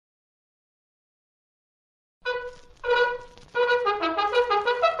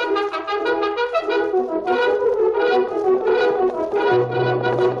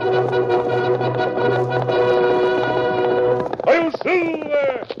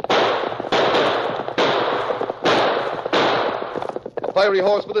A fiery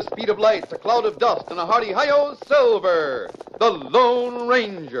horse with the speed of light, a cloud of dust, and a hearty hi-yo, Silver, the Lone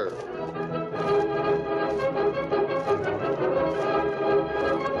Ranger.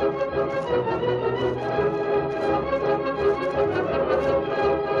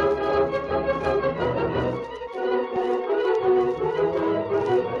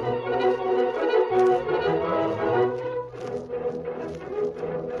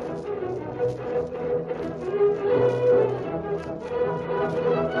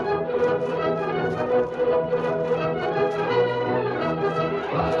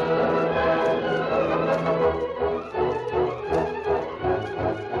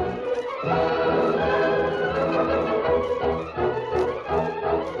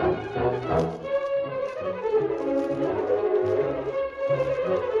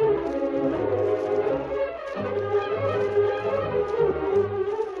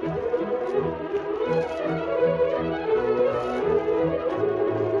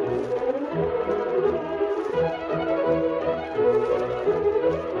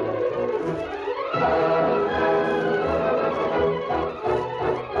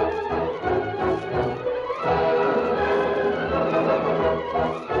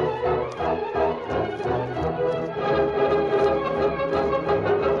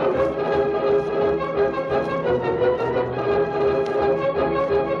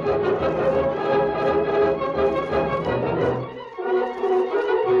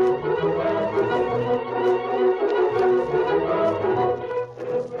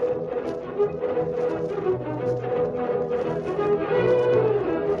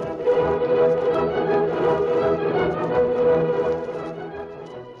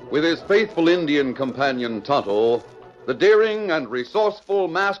 With his faithful Indian companion Tonto, the daring and resourceful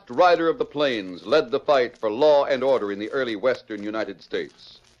masked rider of the plains led the fight for law and order in the early western United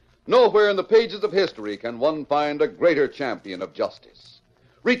States. Nowhere in the pages of history can one find a greater champion of justice.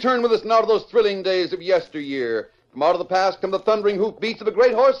 Return with us now to those thrilling days of yesteryear. From out of the past come the thundering hoofbeats of a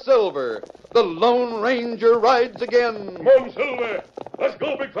great horse, Silver. The Lone Ranger rides again. Come on, Silver. Let's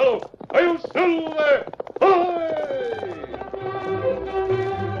go, big fellow. Are you Silver? Hi!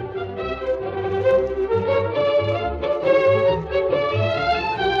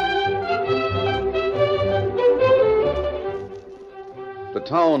 The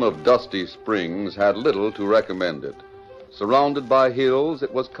town of Dusty Springs had little to recommend it. Surrounded by hills,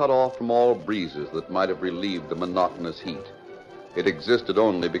 it was cut off from all breezes that might have relieved the monotonous heat. It existed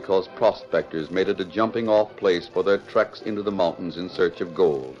only because prospectors made it a jumping-off place for their treks into the mountains in search of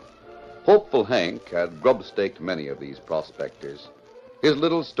gold. Hopeful Hank had grub-staked many of these prospectors. His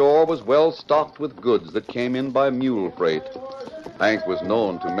little store was well stocked with goods that came in by mule freight. Hank was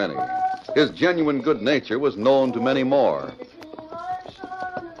known to many. His genuine good nature was known to many more.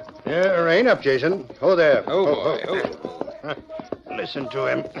 Rein up, Jason. Oh, there. Oh. Listen to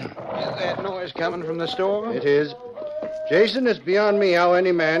him. Is that noise coming from the store? It is. Jason, it's beyond me how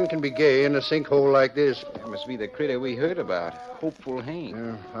any man can be gay in a sinkhole like this. That must be the critter we heard about, Hopeful Hank.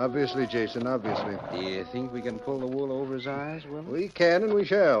 Obviously, Jason, obviously. Do you think we can pull the wool over his eyes, Will? We can and we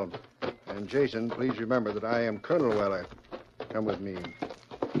shall. And, Jason, please remember that I am Colonel Weller. Come with me.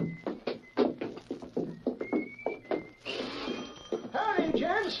 Howdy,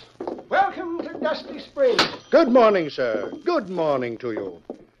 gents. Welcome to Dusty Springs. Good morning, sir. Good morning to you.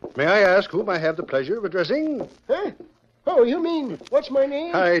 May I ask whom I have the pleasure of addressing? Huh? Oh, you mean, what's my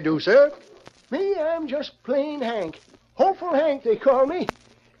name? I do, sir. Me, I'm just plain Hank. Hopeful Hank, they call me.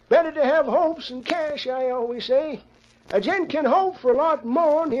 Better to have hopes than cash, I always say. A gent can hope for a lot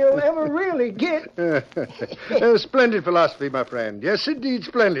more than he'll ever really get. Splendid philosophy, my friend. Yes, indeed,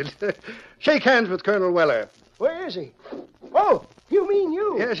 splendid. Shake hands with Colonel Weller. Where is he? Oh, you mean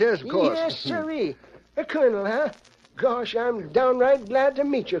you? Yes, of course. Yes, sirree. A colonel, huh? Gosh, I'm downright glad to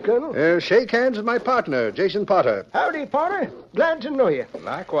meet you, Colonel. Shake hands with my partner, Jason Potter. Howdy, Potter. Glad to know you.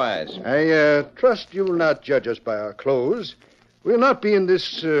 Likewise. I trust you will not judge us by our clothes. We'll not be in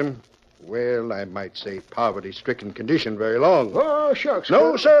this, I might say poverty-stricken condition very long. Oh, shucks. No,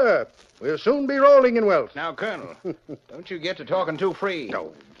 Colonel. sir. We'll soon be rolling in wealth. Now, Colonel, don't you get to talking too free.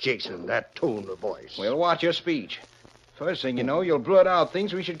 No, Jason, that tone of voice. We'll watch your speech. First thing you know, you'll blurt out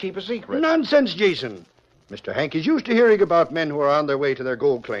things we should keep a secret. Nonsense, Jason. Mr. Hank is used to hearing about men who are on their way to their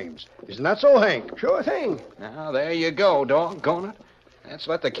gold claims. Isn't that so, Hank? Sure thing. Now, there you go, doggone it. Let's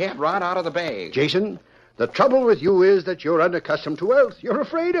let the cat right out of the bag. Jason, the trouble with you is that you're unaccustomed to wealth. You're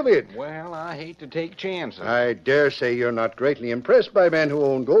afraid of it. Well, I hate to take chances. I dare say you're not greatly impressed by men who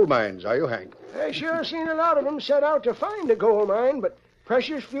own gold mines, are you, Hank? I sure seen a lot of them set out to find a gold mine, but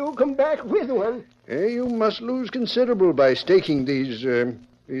precious few come back with one. You must lose considerable by staking these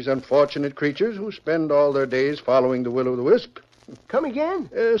unfortunate creatures who spend all their days following the will-o'-the-wisp. Come again?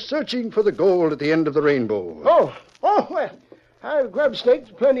 Searching for the gold at the end of the rainbow. Well, I've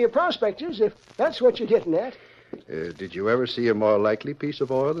grub-staked plenty of prospectors, if that's what you're getting at. Did you ever see a more likely piece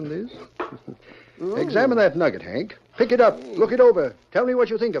of oil than this? Examine that nugget, Hank. Pick it up. Look it over. Tell me what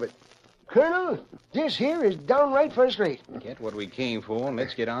you think of it. Colonel, this here is downright first rate. Get what we came for, and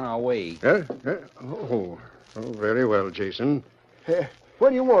let's get on our way. Oh, very well, Jason. What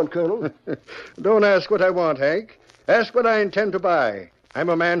do you want, Colonel? Don't ask what I want, Hank. Ask what I intend to buy. I'm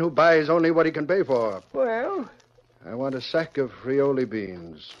a man who buys only what he can pay for. Well, I want a sack of Frioli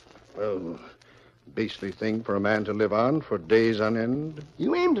beans. Well, beastly thing for a man to live on for days on end.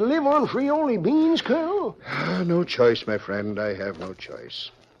 you aim to live on Frioli beans, Colonel? No choice, my friend. I have no choice.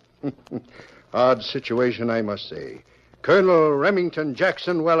 Odd situation, I must say. Colonel Remington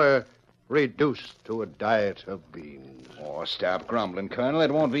Jackson Weller reduced to a diet of beans. Oh, stop grumbling, Colonel.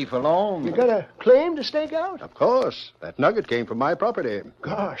 It won't be for long. You got a claim to stake out? Of course. That nugget came from my property.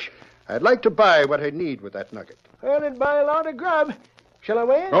 Gosh. I'd like to buy what I need with that nugget. Well, it'd buy a lot of grub. Shall I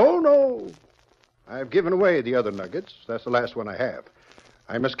weigh it? Oh, no. I've given away the other nuggets. That's the last one I have.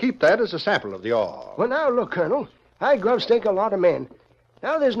 I must keep that as a sample of the ore. Well, now, look, Colonel. I grub-stake a lot of men.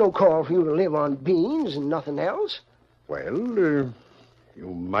 Now, there's no call for you to live on beans and nothing else. Well, you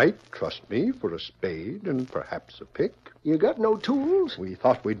might trust me for a spade and perhaps a pick. You got no tools? We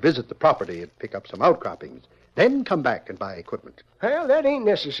thought we'd visit the property and pick up some outcroppings, then come back and buy equipment. Well, that ain't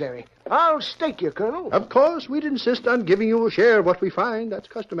necessary. I'll stake you, Colonel. Of course, we'd insist on giving you a share of what we find. That's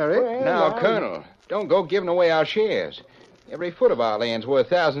customary. Well, Now, Colonel, don't go giving away our shares. Every foot of our land's worth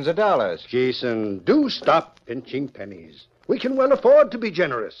thousands of dollars. Jason, do stop pinching pennies. We can well afford to be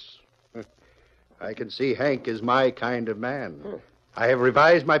generous. I can see Hank is my kind of man. I have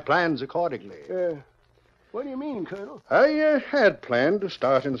revised my plans accordingly. What do you mean, Colonel? I had planned to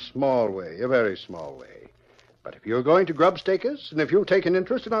start in a small way, a very small way. But if you're going to grub stake us, and if you'll take an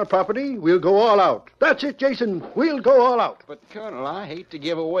interest in our property, we'll go all out. That's it, Jason. We'll go all out. But, Colonel, I hate to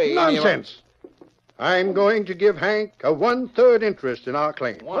give away any of Nonsense. I'm going to give Hank a 1/3 interest in our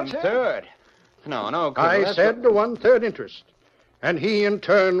claim. 1/3. No, Colonel. I that's said a 1/3 interest. And he, in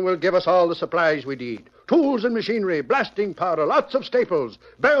turn, will give us all the supplies we need. Tools and machinery, blasting powder, lots of staples,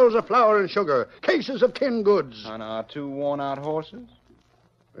 barrels of flour and sugar, cases of tin goods. On our 2 worn-out horses?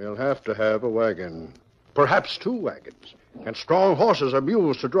 We'll have to have a wagon. Perhaps 2 wagons. And strong horses or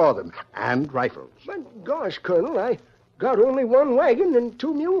mules to draw them. And rifles. But, gosh, Colonel, I got only 1 wagon and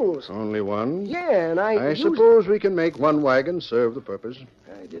 2 mules. Only one? Yeah, and I suppose we can make 1 wagon serve the purpose.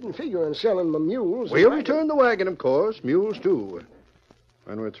 I didn't figure on selling my mules. We'll return the wagon, of course. Mules, too.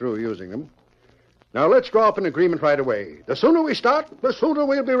 When we're through using them. Now, let's draw up an agreement right away. The sooner we start, the sooner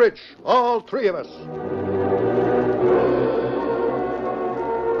we'll be rich. All 3 of us.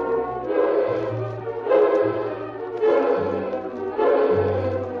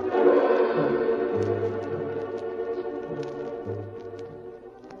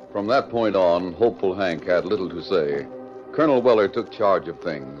 From that point on, Hopeful Hank had little to say. Colonel Weller took charge of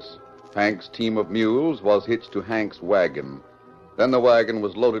things. Hank's team of mules was hitched to Hank's wagon. Then the wagon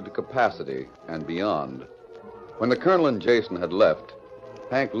was loaded to capacity and beyond. When the Colonel and Jason had left,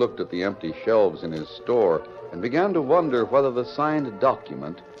 Hank looked at the empty shelves in his store and began to wonder whether the signed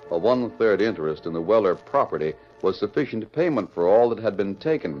document, a 1/3 interest in the Weller property, was sufficient payment for all that had been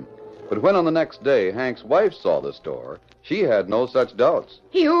taken. But when on the next day Hank's wife saw the store, she had no such doubts.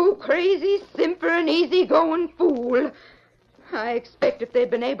 You crazy, simpering, easy-going fool. I expect if they'd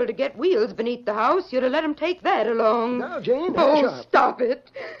been able to get wheels beneath the house, you'd have let 'em take that along. Now, Jane, Oh, hush up. stop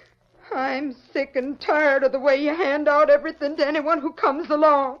it. I'm sick and tired of the way you hand out everything to anyone who comes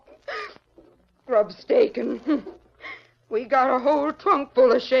along. Grub staking. We got a whole trunk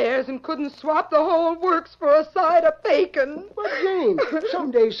full of shares and couldn't swap the whole works for a side of bacon. But, Jane,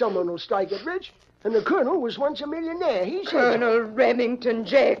 someday someone will strike it rich. And the Colonel was once a millionaire. He said... Colonel Remington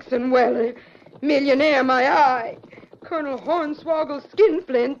Jackson Weller. Millionaire, my eye. Colonel Hornswoggle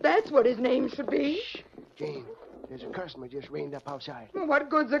Skinflint, that's what his name should be. Shh. Jane, there's a customer just reined up outside. Well, what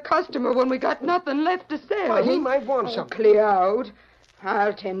good's a customer when we got nothing left to sell? Well, he might want something. Clear out.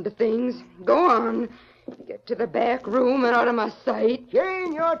 I'll tend to things. Go on. Get to the back room and out of my sight.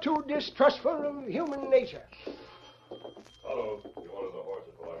 Jane, you're too distrustful of human nature. Hello. You wanted the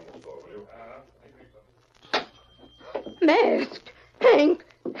horses while I'm in the store, will you? Masked.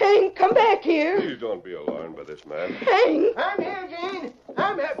 Hank, come back here. Please don't be alarmed by this man. Hank. I'm here, Jane.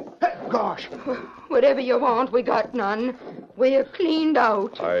 I'm here. Gosh. Whatever you want, we got none. We're cleaned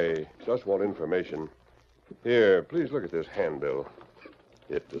out. I just want information. Here, please look at this handbill.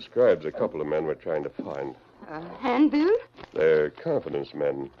 It describes a couple of men we're trying to find. A handbill? They're confidence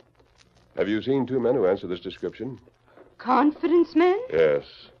men. Have you seen 2 men who answer this description? Confidence men? Yes.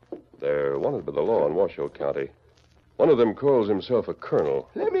 They're wanted by the law in Washoe County. One of them calls himself a colonel.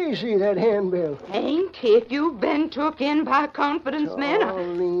 Let me see that handbill. Hank, if you've been took in by confidence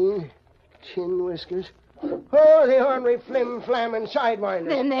men, Lean, chin whiskers. Oh, the ornery flim-flamming sidewinders.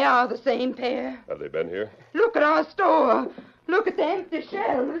 then they are the same pair. Have they been here? Look at our store. Look at the empty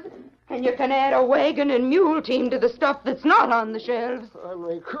shelves. And you can add a wagon and mule team to the stuff that's not on the shelves.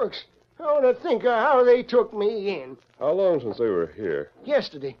 Ornery crooks. I want to think of how they took me in. How long since they were here?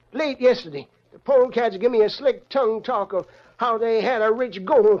 Yesterday, late yesterday. The polecats give me a slick tongue talk of how they had a rich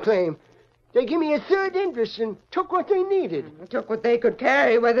gold claim. They give me a third interest and took what they needed. Took what they could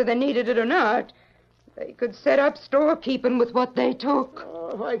carry, whether they needed it or not. They could set up storekeeping with what they took.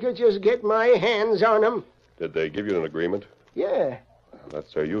 Oh, if I could just get my hands on them. Did they give you an agreement? Yeah.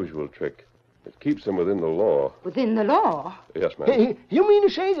 That's their usual trick. It keeps them within the law. Within the law? Yes, ma'am. Hey, you mean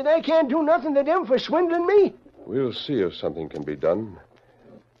to say that I can't do nothing to them for swindling me? We'll see if something can be done.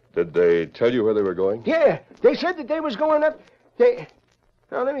 Did they tell you where they were going? Yeah, they said that they was going up.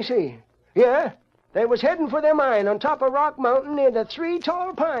 Now, let me see. Yeah, they was heading for their mine on top of Rock Mountain near the Three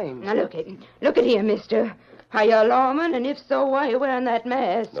Tall Pines. Now, look at here, mister. Are you a lawman? And if so, why are you wearing that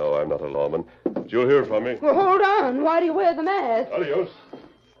mask? No, I'm not a lawman. But you'll hear from me. Well, hold on. Why do you wear the mask? Adios.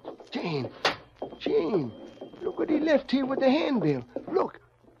 Jane, look what he left here with the handbill. Look,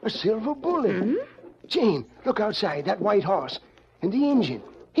 a silver bullet. Hmm? Jane, look outside, that white horse. And the Injun.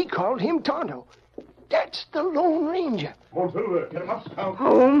 He called him Tonto. That's the Lone Ranger.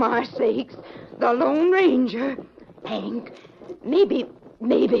 Oh, my sakes. The Lone Ranger. Hank, maybe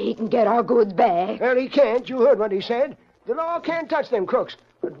he can get our goods back. Well, he can't. You heard what he said. The law can't touch them crooks.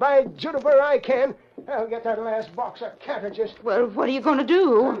 But by Juniper, I can. I'll get that last box of cartridges. Well, what are you going to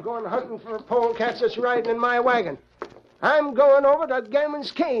do? I'm going hunting for polecats that's riding in my wagon. I'm going over to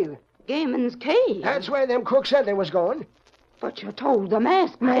Gammon's Cave. Gamon's Cave? That's where them crooks said they was going. But you told the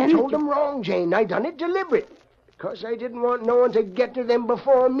masked man... I told them wrong, Jane. I done it deliberate. Because I didn't want no one to get to them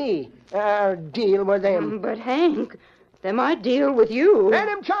before me. Or deal with them. But, Hank, they might deal with you. Let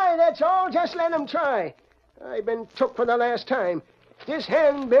them try, that's all. Just let them try. I've been took for the last time. This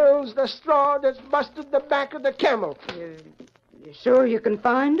handbill's the straw that's busted the back of the camel. You sure you can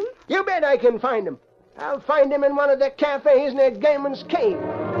find them? You bet I can find them. I'll find them in one of the cafes near Gamon's Cave.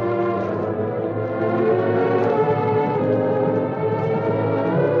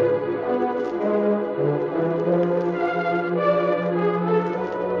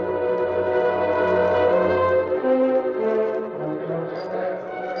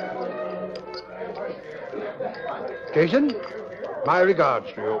 Jason, my regards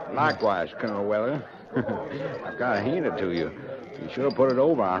to you. Likewise, Colonel Weller. I've got to hand it to you. You sure put it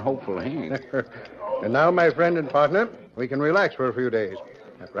over on Hopeful Hank. And now, my friend and partner, we can relax for a few days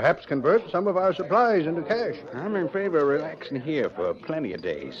and perhaps convert some of our supplies into cash. I'm in favor of relaxing here for plenty of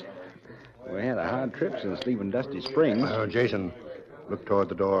days. We had a hard trip since leaving Dusty Springs. Jason, look toward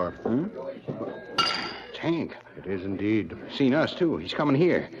the door. It's Hank. It is indeed. Seen us, too. He's coming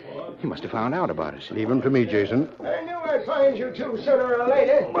here. He must have found out about us. Leave him to me, Jason. I knew I'd find you two sooner or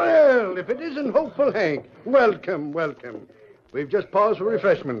later. Well, if it isn't Hopeful Hank, welcome, welcome. We've just paused for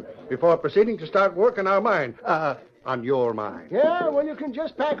refreshment before proceeding to start work on our mine. On your mine. Yeah, well, you can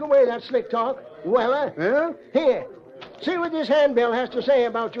just pack away that slick talk. Weller. Yeah? Here. See what this handbill has to say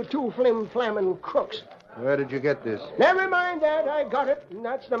about you two flim-flamming crooks. Where did you get this? Never mind that. I got it, and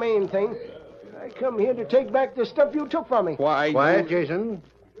that's the main thing. I come here to take back the stuff you took from me. Why? Quiet, Jason.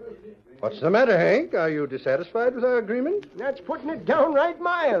 What's the matter, Hank? Are you dissatisfied with our agreement? That's putting it downright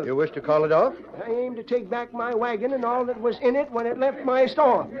mild. You wish to call it off? I aim to take back my wagon and all that was in it when it left my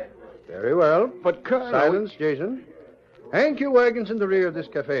store. Very well. But, Colonel... Silence, Jason. Hank, your wagon's in the rear of this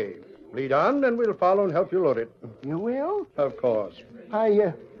cafe. Lead on, and we'll follow and help you load it. You will? Of course.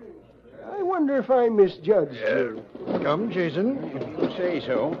 I wonder if I misjudged you. Come, Jason. You say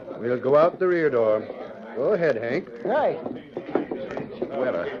so. We'll go out the rear door. Go ahead, Hank. Right.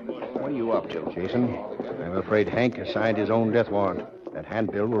 Weller, what are you up to? Jason, I'm afraid Hank has signed his own death warrant. That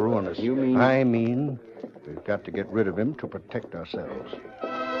handbill will ruin us. You mean... I mean, we've got to get rid of him to protect ourselves.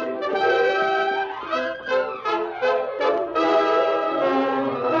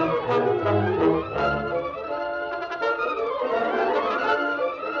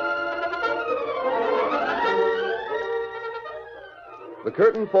 The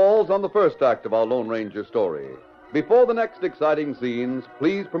curtain falls on the first act of our Lone Ranger story. Before the next exciting scenes,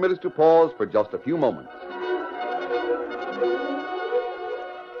 please permit us to pause for just a few moments.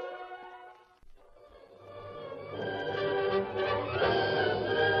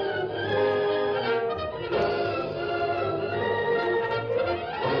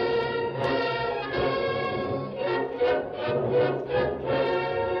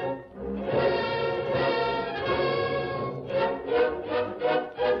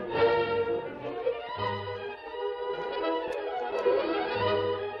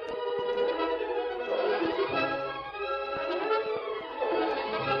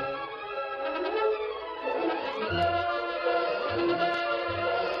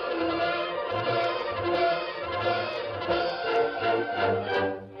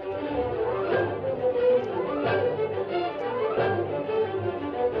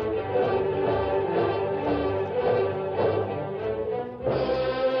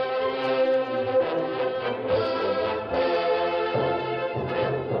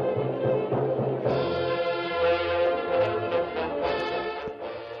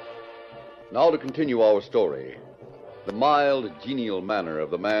 Now to continue our story. The mild, genial manner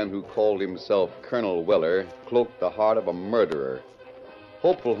of the man who called himself Colonel Weller cloaked the heart of a murderer.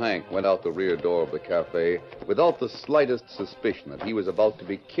 Hopeful Hank went out the rear door of the cafe without the slightest suspicion that he was about to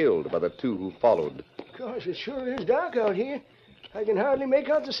be killed by the two who followed. Gosh, it sure is dark out here. I can hardly make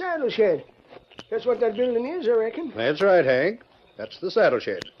out the saddle shed. That's what that building is, I reckon. That's right, Hank. That's the saddle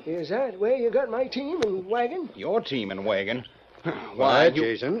shed. Is that where you got my team and wagon? Your team and wagon? Why,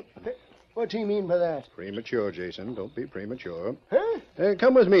 Jason? What do you mean by that? Premature, Jason. Don't be premature. Huh?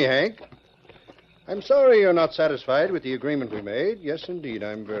 Come with me, Hank. I'm sorry you're not satisfied with the agreement we made. Yes, indeed,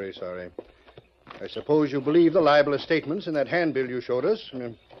 I'm very sorry. I suppose you believe the libelous statements in that handbill you showed us.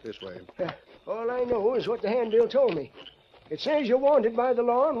 This way. All I know is what the handbill told me. It says you're wanted by the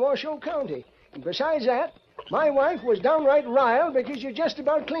law in Washoe County. And besides that, my wife was downright riled because you just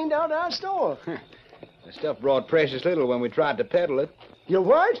about cleaned out our store. The stuff brought precious little when we tried to peddle it. You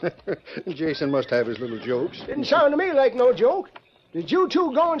what? Jason must have his little jokes. Didn't sound to me like no joke. Did you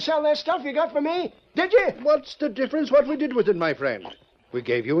two go and sell that stuff you got for me? Did you? What's the difference what we did with it, my friend? We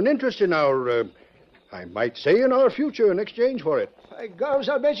gave you an interest in our, I might say, in our future in exchange for it. By gosh,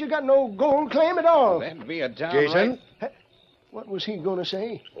 I bet you got no gold claim at all. That'd be a downright... Jason? What was he going to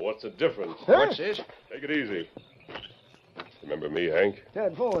say? What's the difference? Huh? What's this? Take it easy. Remember me, Hank?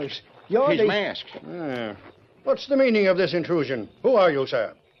 That voice. You're He's the... masked. What's the meaning of this intrusion? Who are you,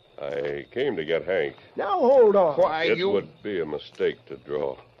 sir? I came to get Hank. Now, hold on. Why, It you... would be a mistake to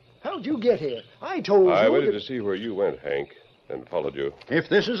draw. How'd you get here? I told I you... waited that- to see where you went, Hank, and followed you. If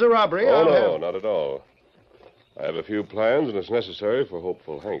this is a robbery, Oh, I'll no, have... not at all. I have a few plans, and it's necessary for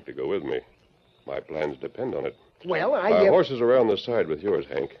Hopeful Hank to go with me. My plans depend on it. Well, My horse is around the side with yours,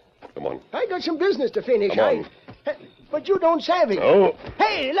 Hank. Come on. I got some business to finish. Come on. But you don't savvy. No.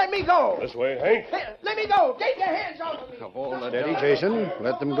 Hey, let me go. This way, Hank. Hey, let me go. Take your hands off of me. Of all the Steady, Jason.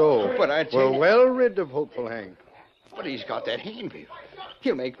 Let them go. But I tell We're you... well rid of Hopeful Hank. But he's got that handbill.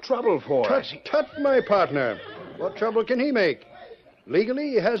 He'll make trouble for Tut, us. tut, my partner. What trouble can he make?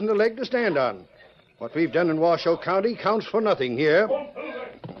 Legally, he hasn't a leg to stand on. What we've done in Washoe County counts for nothing here.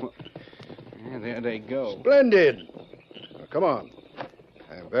 Yeah, there they go. Splendid. Now, come on.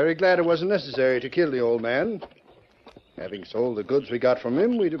 I'm very glad it wasn't necessary to kill the old man. Having sold the goods we got from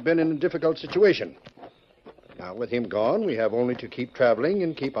him, we'd have been in a difficult situation. Now, with him gone, we have only to keep traveling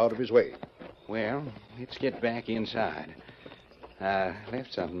and keep out of his way. Well, let's get back inside. I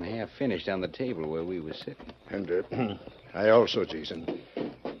left something half finished on the table where we were sitting. And I also, Jason.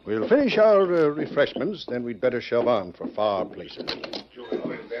 We'll finish our refreshments, then we'd better shove on for far places.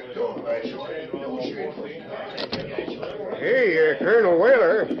 Hey, Colonel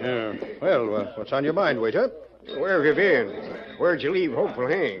Weller. Well, what's on your mind, waiter? Where have you been? Where'd you leave Hopeful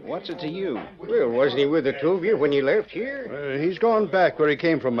Hank? What's it to you? Well, wasn't he with the two of you when you left here? He's gone back where he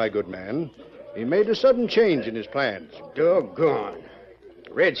came from, my good man. He made a sudden change in his plans. Doggone.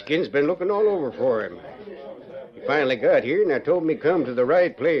 The Redskins been looking all over for him. He finally got here, and I told him he come to the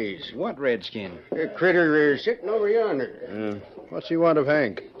right place. What redskin? The critter sitting over yonder. What's he want of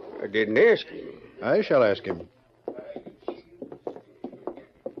Hank? I didn't ask him. I shall ask him.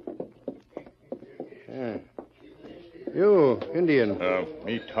 You, Indian.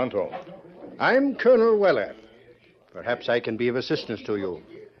 Me Tonto. I'm Colonel Weller. Perhaps I can be of assistance to you.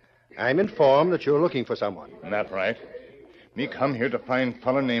 I'm informed that you're looking for someone. That right. Me come here to find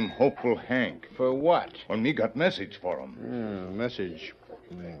fella named Hopeful Hank. For what? Well, me got message for him. Message.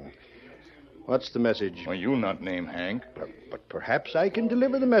 What's the message? Well, you not name Hank. But perhaps I can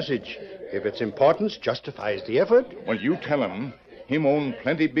deliver the message, if its importance justifies the effort. Well, you tell him own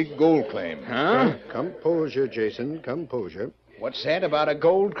plenty big gold claim. Huh? Composure, Jason, composure. What's that about a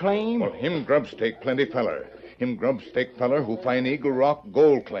gold claim? Well, him grubstake plenty feller. Him grubstake feller who find Eagle Rock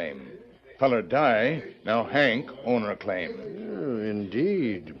gold claim. Feller die, now Hank owner claim.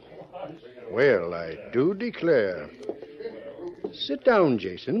 Indeed. Well, I do declare. Sit down,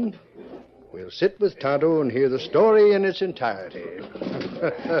 Jason. We'll sit with Tonto and hear the story in its entirety.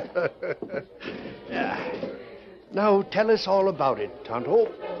 Now, tell us all about it, Tonto.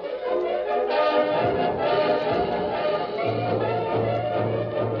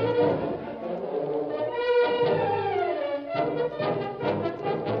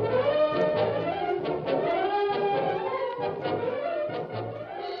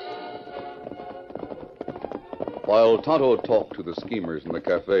 While Tonto talked to the schemers in the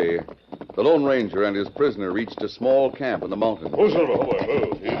cafe, the Lone Ranger and his prisoner reached a small camp in the mountains. Oh, Silver,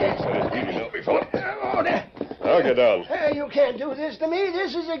 move. Easy, now, big fella. Now get down. Hey, you can't do this to me.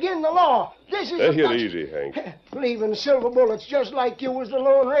 This is again the law. This is... Take it easy, Hank. Leaving silver bullets just like you was the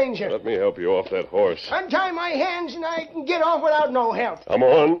Lone Ranger. Let me help you off that horse. Untie my hands and I can get off without no help. Come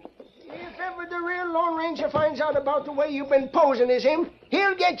on. If ever the real Lone Ranger finds out about the way you've been posing as him,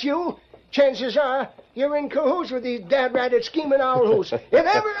 he'll get you. Chances are you're in cahoots with these dad-ratted scheming owl hoos. If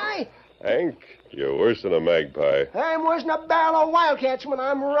ever Hank, you're worse than a magpie. I'm worse than a barrel of wildcats when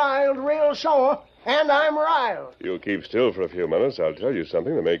I'm riled real sore, and I'm riled. You'll keep still for a few minutes. I'll tell you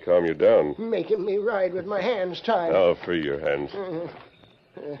something that may calm you down. Making me ride with my hands tied. Now free your hands.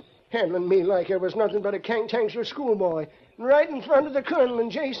 Handling me like I was nothing but a cantankerous schoolboy, right in front of the Colonel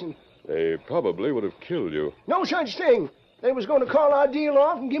and Jason. They probably would have killed you. No such thing. They was going to call our deal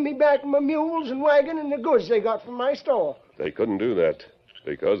off and give me back my mules and wagon and the goods they got from my store. They couldn't do that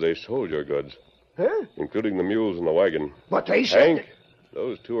because they sold your goods, Huh? including the mules and the wagon. But they said... Hank,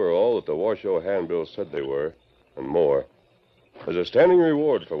 those two are all that the Washoe handbill said they were, and more. There's a standing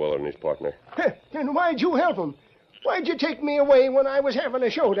reward for Weller and his partner. Then why'd you help them? Why'd you take me away when I was having a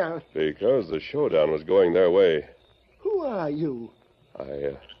showdown? Because the showdown was going their way. Who are you?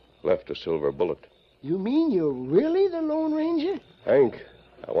 I left a silver bullet. You mean you're really the Lone Ranger? Hank,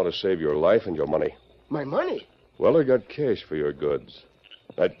 I want to save your life and your money. My money? Weller got cash for your goods.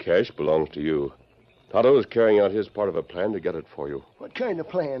 That cash belongs to you. Tonto is carrying out his part of a plan to get it for you. What kind of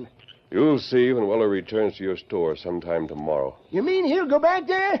plan? You'll see when Weller returns to your store sometime tomorrow. You mean he'll go back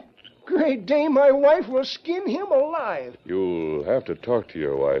there? Great day, my wife will skin him alive. You'll have to talk to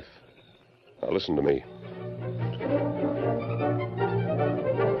your wife. Now listen to me.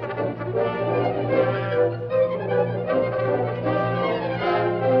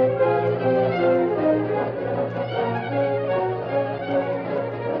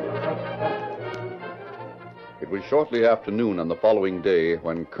 It was shortly after noon on the following day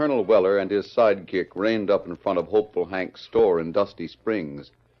when Colonel Weller and his sidekick reined up in front of Hopeful Hank's store in Dusty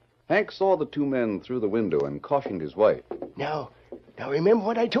Springs. Hank saw the two men through the window and cautioned his wife. Now remember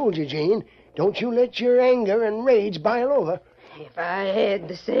what I told you, Jane. Don't you let your anger and rage boil over. If I had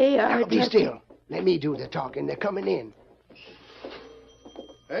the say, I'd Be just... still. Let me do the talking. They're coming in.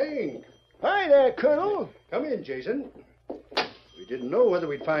 Hank, Hi there, Colonel. come in, Jason. We didn't know whether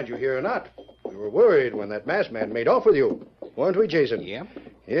we'd find you here or not. We were worried when that masked man made off with you. Weren't we, Jason? Yep.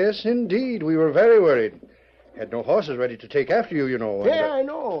 Yes, indeed. We were very worried. Had no horses ready to take after you, you know. Yeah, I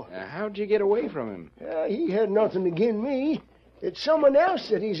know. How'd you get away from him? He had nothing against me. It's someone else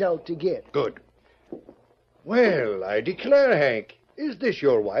that he's out to get. Good. Well, I declare, Hank, is this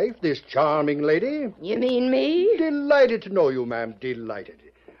your wife, this charming lady? You mean me? Delighted to know you, ma'am. Delighted.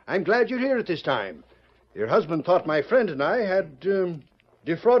 I'm glad you're here at this time. Your husband thought my friend and I had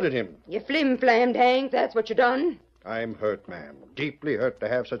defrauded him. You flim-flammed, Hank. That's what you done. I'm hurt, ma'am. Deeply hurt to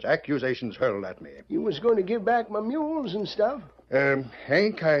have such accusations hurled at me. You was going to give back my mules and stuff.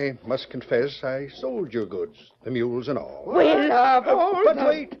 Hank, I must confess I sold your goods, the mules and all. Well, of all But the...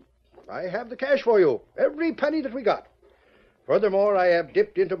 wait. I have the cash for you. Every penny that we got. Furthermore, I have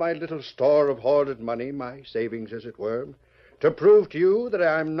dipped into my little store of hoarded money, my savings, as it were, to prove to you that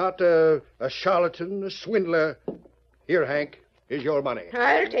I'm not a charlatan, a swindler. Here, Hank, is your money.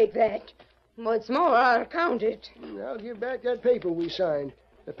 I'll take that. What's more, I'll count it. I'll give back that paper we signed.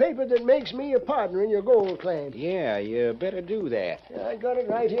 The paper that makes me a partner in your gold claim. Yeah, you better do that. I got it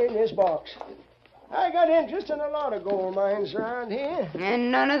right here in this box. I got interest in a lot of gold mines around here.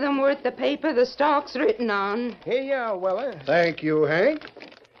 And none of them worth the paper the stock's written on. Here you are, Weller. Thank you, Hank.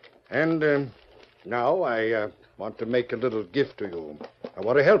 And now I want to make a little gift to you. I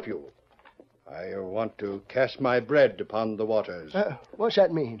want to help you. I want to cast my bread upon the waters. What's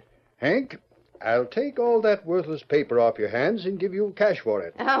that mean? Hank, I'll take all that worthless paper off your hands and give you cash for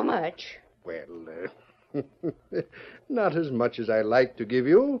it. How much? Well, not as much as I like to give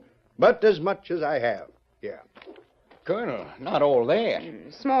you, but as much as I have. Yeah. Colonel, not all that.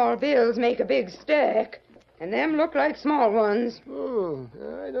 Small bills make a big stack, and them look like small ones.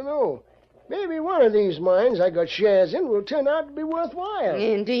 I don't know. Maybe one of these mines I got shares in will turn out to be worthwhile.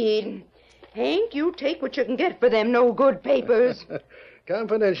 Indeed. Hank, you take what you can get for them no-good papers.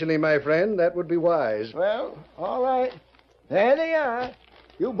 Confidentially, my friend, that would be wise. Well, all right. There they are.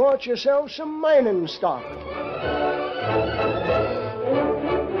 You bought yourself some mining stock.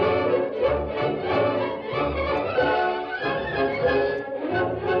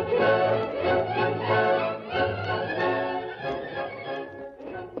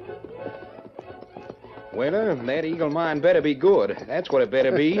 Well, that Eagle mine better be good. That's what it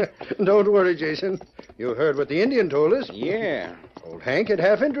better be. Don't worry, Jason. You heard what the Indian told us. Yeah. Old Hank had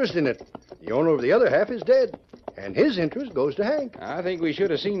half interest in it. The owner of the other half is dead, and his interest goes to Hank. I think we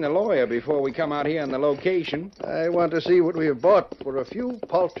should have seen the lawyer before we come out here on the location. I want to see what we have bought for a few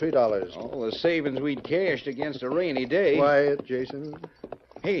paltry dollars. All the savings we'd cashed against a rainy day. Quiet, Jason.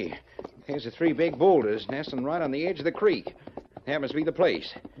 Hey, there's the three big boulders nestling right on the edge of the creek. That must be the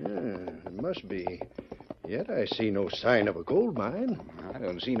place. It must be. Yet I see no sign of a gold mine. I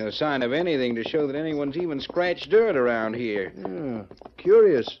don't see no sign of anything to show that anyone's even scratched dirt around here.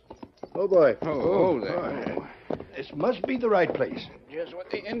 Curious. Oh, boy. Oh, there. This must be the right place. Just what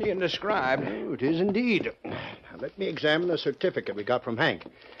the Indian described. Oh, it is indeed. Now, let me examine the certificate we got from Hank.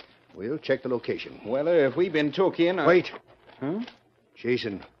 We'll check the location. Well, if we've been took in... Wait. Huh?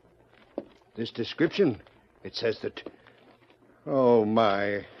 Jason, this description, it says that... Oh,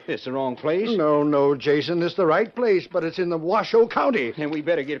 my. It's the wrong place? No, Jason. It's the right place, but it's in the Washoe County. Then we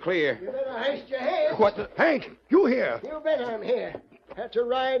better get clear. You better haste your head. What the... Hank, you here? You bet I'm here. Had to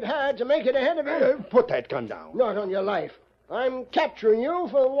ride hard to make it ahead of you. Put that gun down. Not on your life. I'm capturing you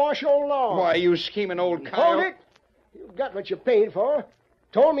for Washoe law. Why, you scheming old coyote. Hold it. You've got what you paid for.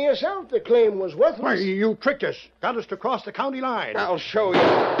 Told me yourself the claim was worthless. Why, you tricked us. Got us to cross the county line. I'll show you.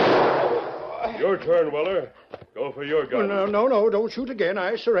 Your turn, Weller. Go for your gun. No. Don't shoot again.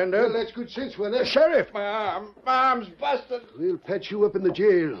 I surrender. Well, that's good sense, Weller. Sheriff. My arm's busted. We'll patch you up in the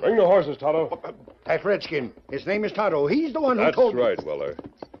jail. Bring the horses, Tonto. That redskin. His name is Tonto. He's the one who That's told me. right, Weller.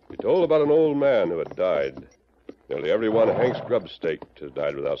 He told about an old man who had died. Nearly everyone Hank's grub staked has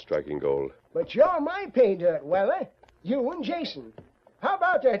died without striking gold. But you're my pay dirt, Weller. You and Jason. How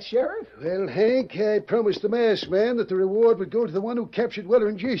about that, Sheriff? Well, Hank, I promised the masked man that the reward would go to the one who captured Weller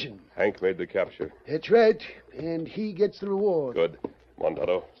and Jason. Hank made the capture. That's right, and he gets the reward. Good. Come on,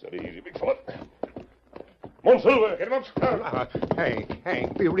 Tonto. Steady, easy, big fella. Come on, Silver. Get him up.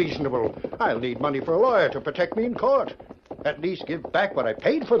 Hank, be reasonable. I'll need money for a lawyer to protect me in court. At least give back what I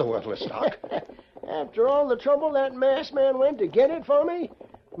paid for the worthless stock. After all the trouble that masked man went to get it for me?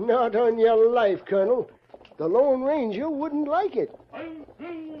 Not on your life, Colonel. The Lone Ranger wouldn't like it.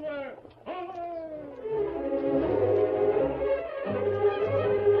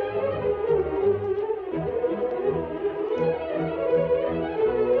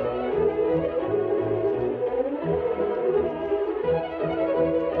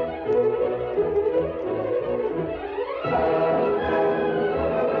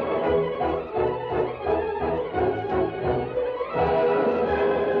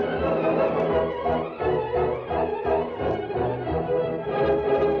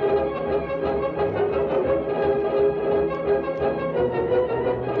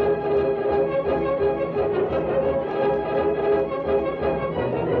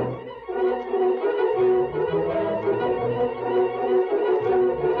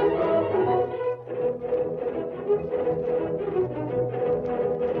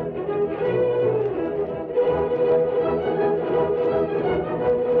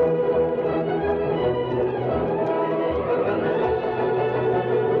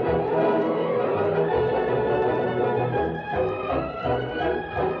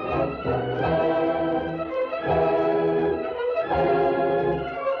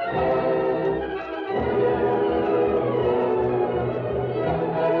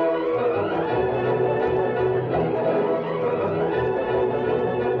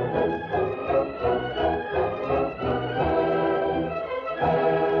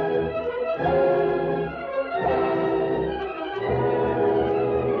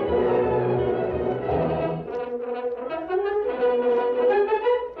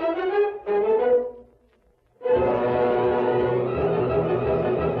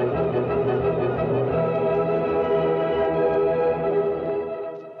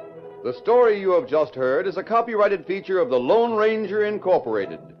 The story you have just heard is a copyrighted feature of the Lone Ranger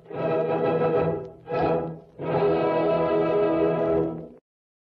Incorporated.